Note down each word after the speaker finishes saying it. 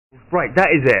Right,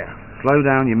 that is it. Slow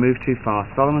down, you move too fast.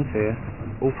 Solomon's here.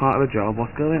 All part of the job.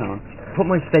 What's going on? Put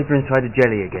my stapler inside the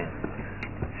jelly again.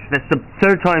 That's the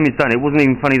third time he's done it. It wasn't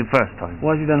even funny the first time.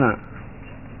 Why has he done that?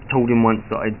 Told him once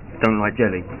that I don't like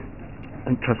jelly.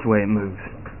 And trust the way it moves.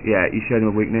 Yeah, you showed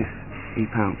him a weakness. He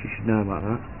pounced. You should know about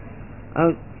that.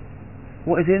 Oh,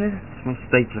 what is in it? It's my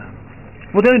stapler.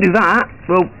 Well, don't do that.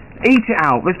 Well, eat it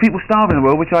out. There's people starving in the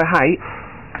world, which I hate.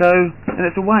 So, and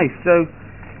it's a waste. So,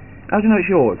 how do you know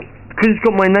it's yours? Because it's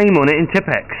got my name on it in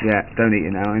Tipex. Yeah, don't eat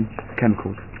it now. In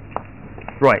chemicals.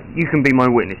 Right, you can be my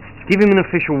witness. Give him an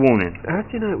official warning. How do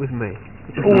you know it was me?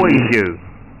 It's always you.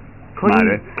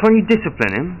 Can't you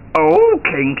discipline him? Oh,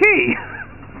 kinky!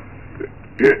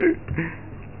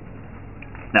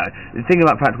 No, the thing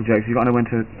about practical jokes, you've got to know when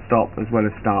to stop as well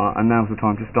as start, and now's the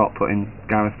time to stop putting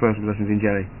Garet's personal possessions in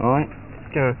jelly, alright?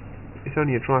 Gareth, it's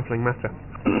only a trifling matter.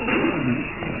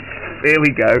 Here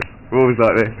we go. We're always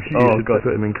like this. Oh, God,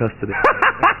 put him in custody.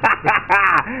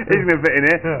 He's going to fit in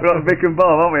here. We've got Vic and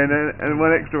Bob, aren't we? And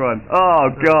one extra one. Oh,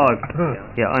 God.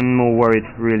 Yeah, I'm more worried,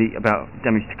 really, about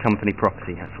damage to company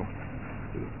property, that's all.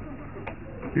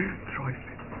 Trifling.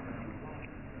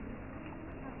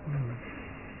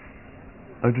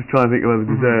 I'm just trying to think of other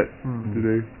desserts to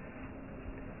do.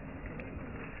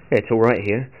 Yeah, it's alright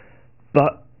here,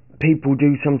 but people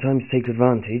do sometimes take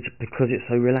advantage because it's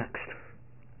so relaxed.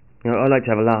 You know, I like to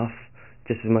have a laugh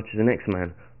just as much as the next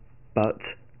man, but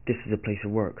this is a place of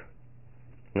work.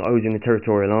 You know, I was in the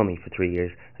Territorial Army for 3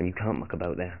 years, and you can't muck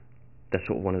about there. That's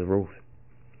sort of one of the rules.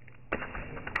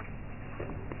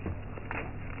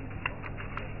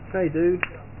 Hey, dude.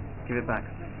 Give it back.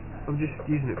 I'm just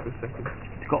using it for a second.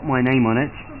 It's got my name on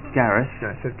it, Garet. No,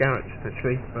 it says Garet,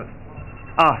 actually, but...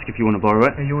 Ask if you want to borrow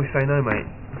it. Hey, you always say no, mate.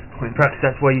 What's the point? Perhaps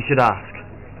that's where you should ask.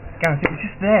 Gareth, it was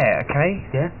just there, okay?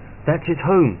 Yeah? That's his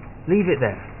home. Leave it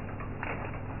there.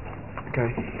 Okay.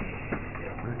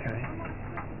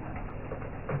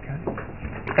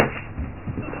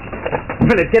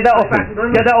 Philip, get that off him.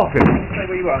 Get that off him. Stay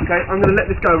where you are, okay? I'm going to let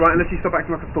this go, right, unless you stop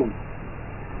acting like a fool.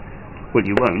 Well,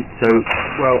 you won't, so...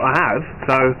 Well, I have,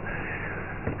 so...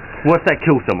 What's that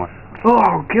kill someone?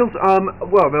 Oh, killed...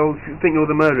 well, they'll think you're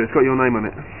the murderer. It's got your name on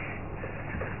it.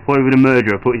 Why would a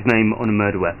murderer put his name on a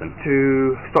murder weapon?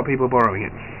 To stop people borrowing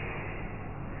it.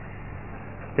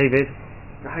 David?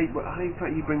 I hate the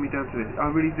fact you bring me down to this.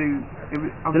 I really do...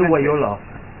 I don't know why you're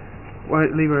laughing. Well,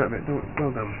 leave her out of it.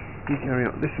 Well done. You carry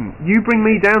on. Listen, you bring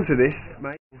me down to this,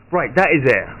 mate. Right, that is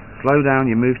it. Slow down,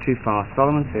 you move too fast.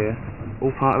 Solomon's here.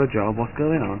 All part of the job. What's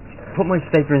going on? Put my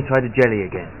stapler inside the jelly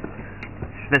again.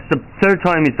 That's the third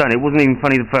time he's done it. It wasn't even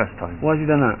funny the first time. Why has he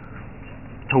done that?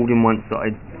 Told him once that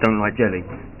I don't like jelly.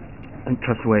 And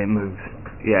trust the way it moves.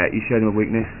 Yeah, you showed him a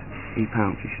weakness. He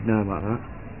pounced. You should know about that.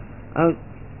 Oh,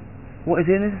 what is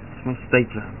in it? It's my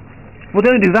stapler. Well,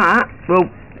 don't do that. Well,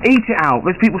 eat it out.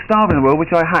 There's people starving in the world, which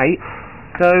I hate.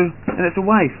 So, and it's a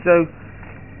waste. So,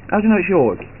 how do you know it's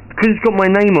yours? Because it's got my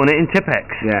name on it in Tipex.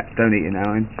 Yeah, don't eat it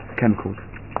now. In chemicals.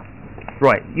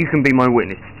 Right, you can be my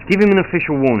witness. Give him an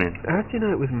official warning. How do you know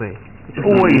it was me? It's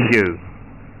always you.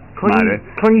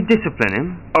 Can't you discipline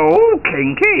him? Oh,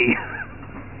 kinky!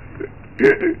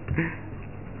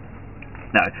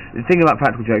 No, the thing about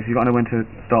practical jokes, you've got to know when to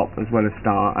stop as well as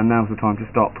start, and now's the time to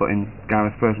stop putting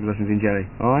Garet's personal possessions in jelly,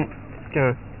 alright?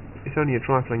 Gareth, it's only a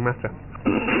trifling matter.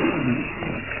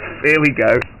 Here we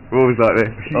go. We're always like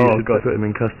this. Oh, God, put him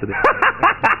in custody.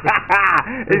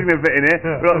 He's going to fit in here.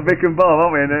 We've got Vic and Bob,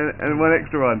 aren't we? And one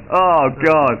extra one. Oh,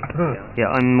 God.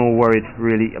 Yeah, I'm more worried,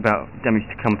 really, about damage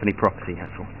to company property,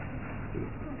 that's all.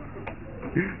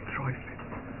 Trifling.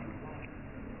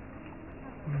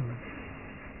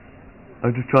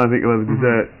 I'm just trying to think of other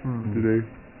desserts to do.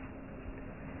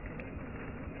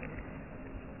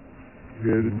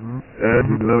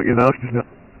 You know, just not.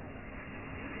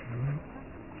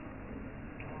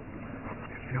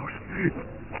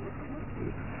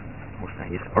 What's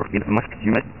that? It's organ must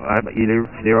you met either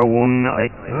 01 I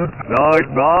No,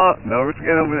 it's not. No, it's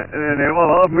going to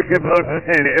well, we can put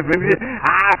it.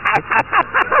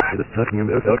 It's talking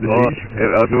about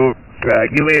I'll do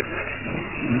drag you in.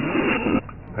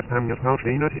 I'm your house,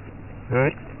 you know it.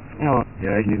 Right? No,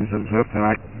 yeah, ich nehme so so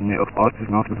right. Ne, auf Ort ist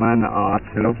noch mein Art.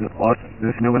 Hello, the Ort.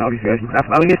 Das ist nur wenn ich weiß. Das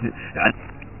war jetzt.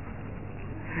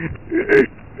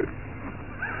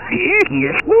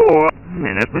 Yes, no.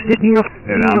 Man, das ist nicht noch.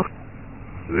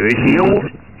 Ich know.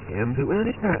 Am du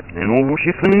ehrlich that. And all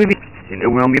schiffen mit. In der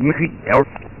Raum mit mich. Ja.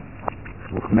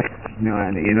 Such mich. Ne,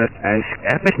 eine Inner als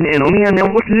Erfest ne no mir ne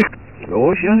was ist.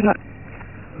 So schön.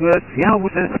 Ja,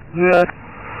 was ist.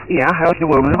 Ja, how's the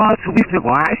woman about to be the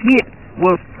wise me?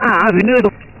 Was we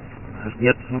know.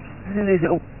 Yes.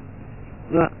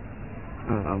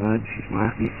 She's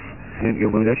happy. And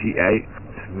you're going to see a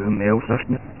male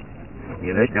suspect.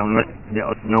 You let down the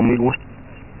autonomy was.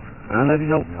 And let you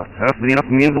know, not half the enough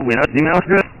means that we're not the mouse.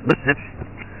 But that's.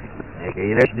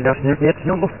 Okay, let's do that. That's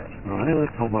number. I was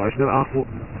told by the awful.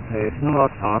 It's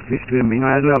not hard to scream me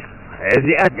as well. As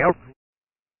the adult.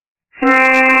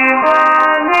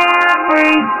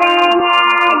 Everything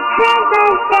at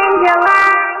Christmas in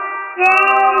July.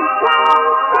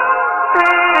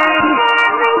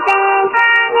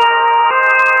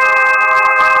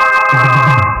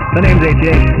 The name's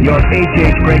AJ, your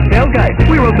AJ Craig sales guy.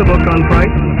 We wrote the book on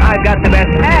price. I've got the best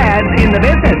ads in the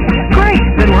business. Great,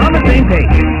 then we're on the same page.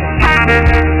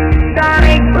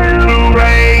 Sonic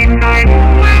Blu-ray night.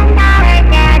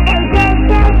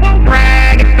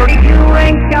 Brag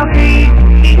 32-inch LCD.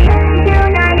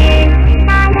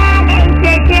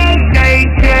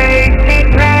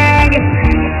 Brag.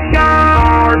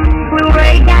 Star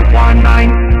Blu-ray got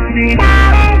 190.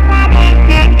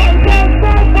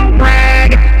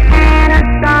 Brag.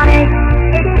 Panasonic.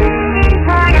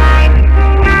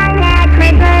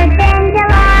 Christmas in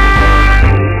July.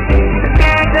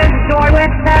 At the store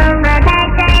with the red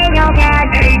potato cat.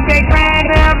 AJ Brag,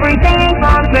 everything's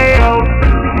on sale.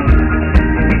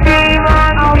 Save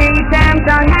on all these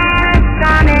Samsung,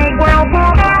 Panasonic,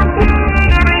 Whirlpool,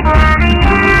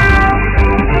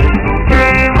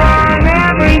 save on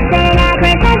everything at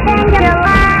Christmas in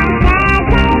July.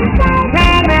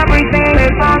 Brag, everything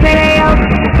is on sale.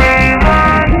 Save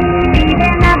on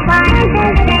even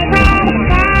appliances.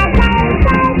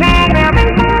 Brag,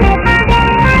 everything is on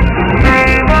sale.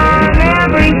 Save on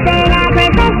everything at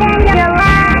Christmas in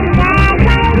July.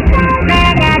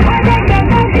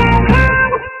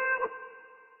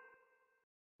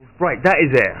 Right, that is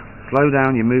it. Slow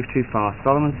down, you move too fast.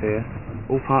 Solomon's here.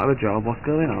 All part of the job. What's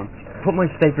going on? Put my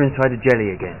stapler inside the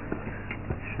jelly again.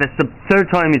 That's the third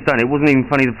time he's done it. It wasn't even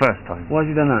funny the first time. Why has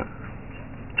he done that?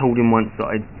 Told him once that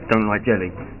I don't like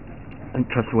jelly. And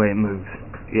trust the way it moves.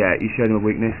 Yeah, you showed him a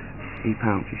weakness. He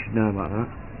pounced. You should know about that.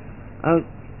 Oh,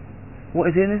 what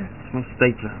is in it? It's my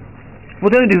stapler. Well,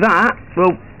 don't do that.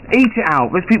 Well, eat it out.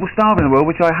 There's people starving in the world,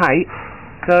 which I hate.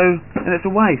 So, and it's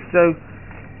a waste. So,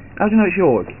 how do you know it's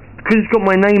yours? Because it's got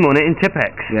my name on it in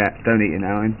Tipex. Yeah, don't eat it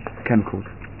now. In chemicals.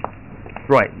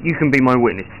 Right, you can be my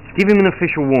witness. Give him an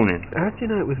official warning. How do you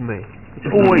know it was me? It's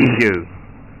always you.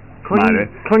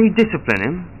 Can't you discipline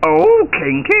him? Oh,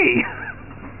 kinky!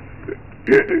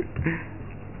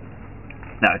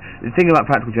 No, the thing about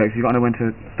practical jokes, you've got to know when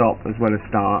to stop as well as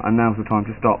start, and now's the time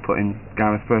to stop putting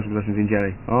Garet's personal possessions in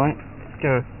jelly, alright?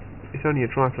 Gareth, it's only a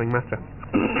trifling matter.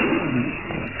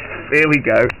 Here we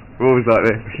go. We're always like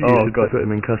this. Oh, God, put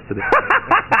him in custody.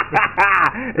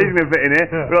 He's going to fit in here.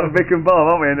 We've got Vic and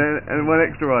Bob, aren't we? And one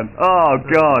extra one. Oh,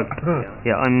 God.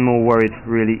 Yeah, I'm more worried,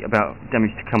 really, about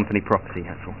damage to company property,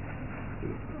 that's all.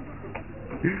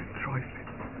 Trifling.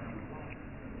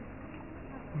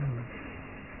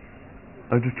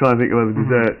 I'm just trying to think of other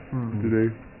desserts to do.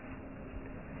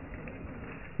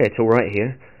 Yeah, it's alright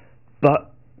here. But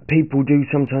people do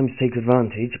sometimes take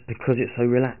advantage because it's so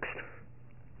relaxed.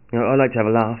 You know, I like to have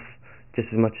a laugh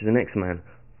just as much as the next man,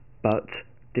 but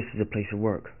this is a place of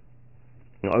work.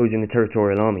 You know, I was in the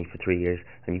Territorial Army for 3 years,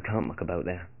 and you can't muck about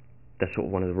there. That's sort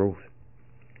of one of the rules.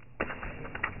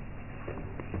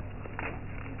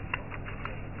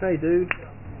 Hey, dude.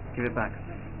 Give it back.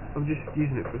 I'm just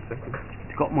using it for a second.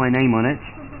 It's got my name on it,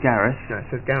 Garet. No, it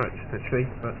says Garet, actually,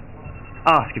 but...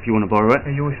 Ask if you want to borrow it.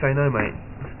 Hey, you always say no, mate.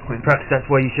 That's the point. Perhaps that's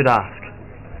why you should ask.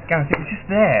 Gareth, it was just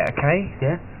there, okay?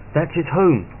 Yeah? That's his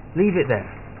home. Leave it there.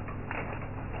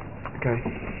 Okay.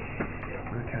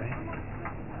 Okay.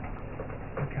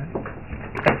 Okay.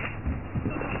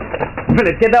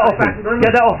 Philip, get that off him.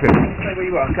 Get that off him. Stay where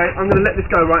you are, okay? I'm going to let this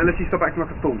go, right, unless you stop acting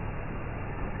like a fool.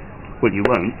 Well, you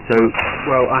won't, so...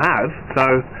 Well, I have, so...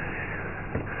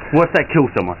 What's that kill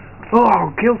someone?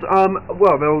 Oh, kills...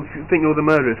 well, they'll think you're the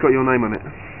murderer. It's got your name on it.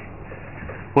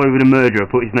 Why would a murderer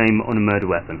put his name on a murder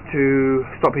weapon? To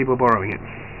stop people borrowing it.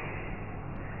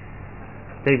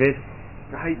 David?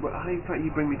 I hate the fact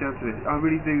you bring me down to this. I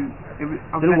really do...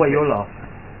 Don't know why you're laughing.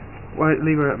 Well,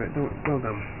 leave her out of it. Well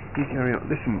done. You carry on.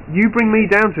 Listen, you bring me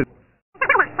down to...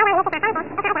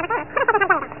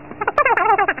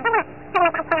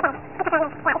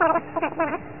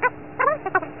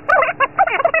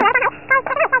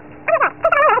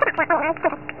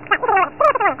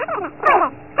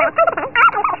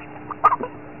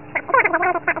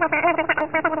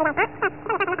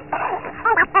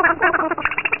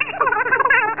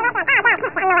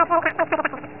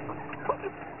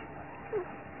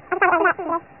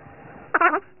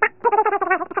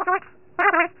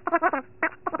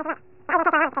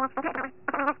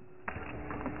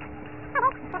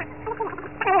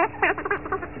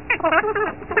 Talk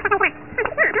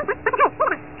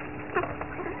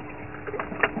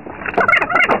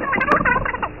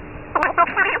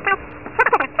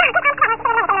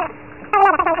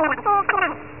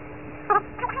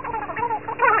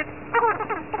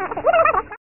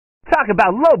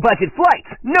about low-budget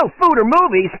flights, no food or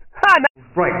movies.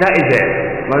 Right, that is it.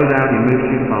 Slow down, you move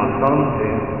too fast. Start on two.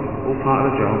 All part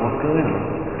of the job. What's going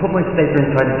on? Put my stapler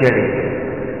inside the jelly.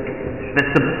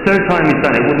 That's the third time he's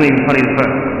done it. It wasn't even funny the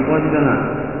first. Why have you done that?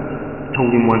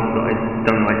 Told him once that I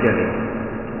don't like jelly.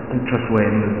 Don't trust the way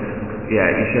it moves. Yeah,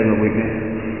 you showed him a weakness.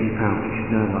 You pouch. You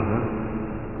should know about that.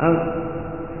 Oh,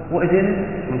 what is it?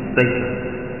 My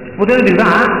stapler. Well, don't do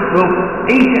that. Well,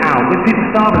 eat it out. There's people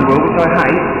starving in the world, which I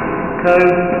hate. So,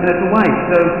 it's a waste.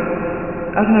 So,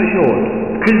 how do you know it's yours?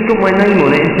 Because it's got my name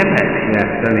on it in Tipex.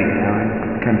 Yeah, don't eat it now.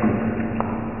 It's chemical.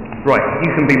 Right,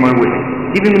 you can be my witness.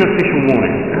 Give him an official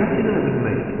warning. How do you know it was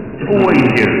me? It's always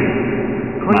you.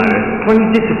 Can you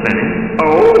discipline him?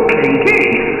 Oh, kinky!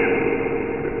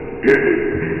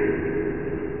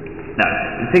 No,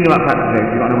 the thing about practice jokes,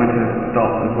 you've got to know when to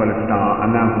stop as well as start,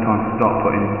 and now's the time to stop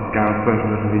putting Garet's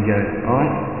personal lessons in jelly,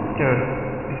 alright? Garet,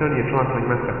 it's only a trifling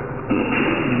matter.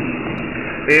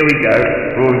 Here we go.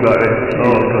 We've got this.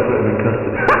 Oh, God, that's been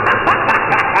custard.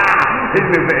 This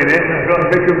is a bit in it. We've got a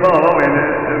big involved, haven't we,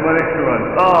 in one extra one?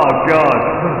 Oh, God.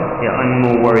 Yeah, I'm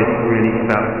more worried really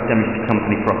about damage to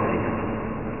company property.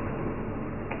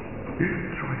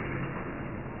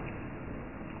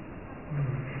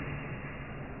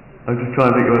 I'm just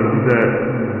trying to think of the dessert.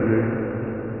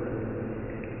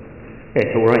 Yeah,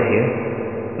 it's alright here,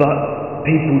 but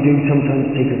people do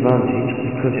sometimes take advantage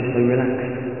because it's so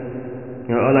relaxed.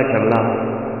 You know, I like to have a laugh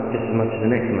just as much as the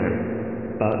next man,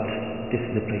 but this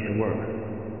is a place of work.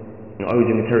 You know, I was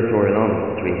in the territorial army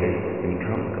for 3 years, and you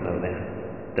can't look about there.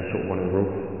 That's what one of the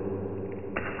rules.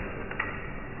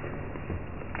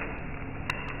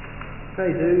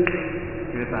 Hey, dude.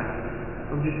 Give it back.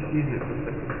 I'm just using it for a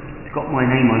second. It's got my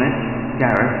name on it,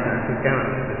 Garet. It's Garet,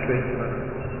 actually.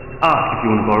 Ask if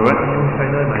you want to borrow it. I always say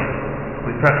no, mate.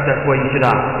 Well, perhaps that's where you should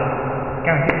ask.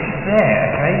 Garet, it's just there,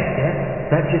 okay? Yeah?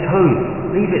 That's his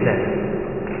home. Leave it there.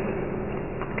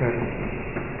 Okay.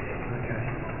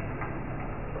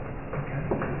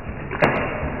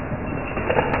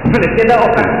 Philip, get that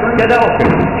off him. Get that off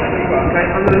him. Okay,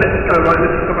 I'm going to let this go, right?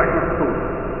 Let's just go back to my school.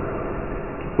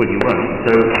 Well, you won't,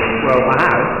 so... Well, I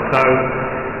have, so...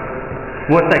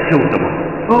 What's that kill someone?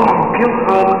 Well,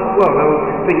 they'll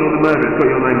think you're the murderer. It's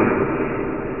got your name on it.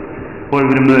 Why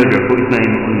would a murderer put his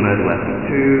name on the murder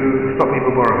weapon? To stop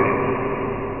people borrowing it.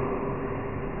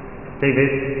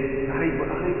 David? I hate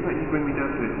that you bring me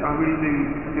down to this. I really do.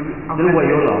 I don't know why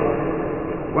you're laughing.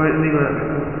 Wait, leave it.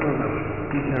 Well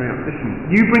done. You carry on.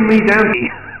 Listen, you bring me down to...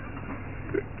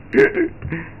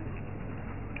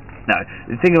 No,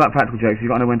 the thing about practical jokes,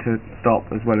 you've got to know when to stop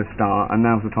as well as start, and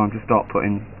now's the time to stop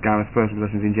putting Garet's personal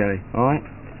lessons in jelly, alright?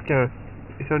 Garet,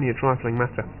 it's only a trifling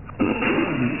matter.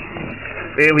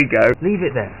 Here we go. Leave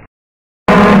it there.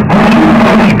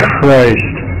 Christ.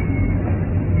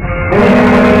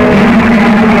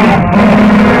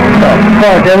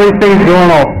 Fuck, everything's going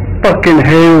all fucking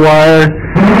haywire.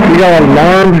 You got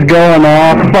alarms going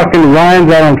off. Fucking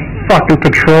Ryan's out on fucking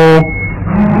patrol.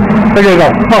 Look at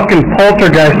a fucking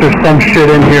poltergeist or some shit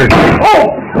in here.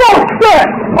 Oh, fuck that!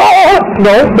 Oh,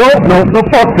 no,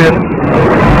 fuck this.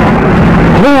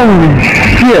 Holy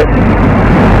shit.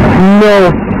 No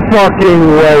fucking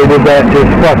way did that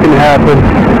just fucking happen.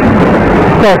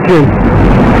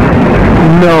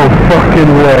 No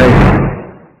fucking way.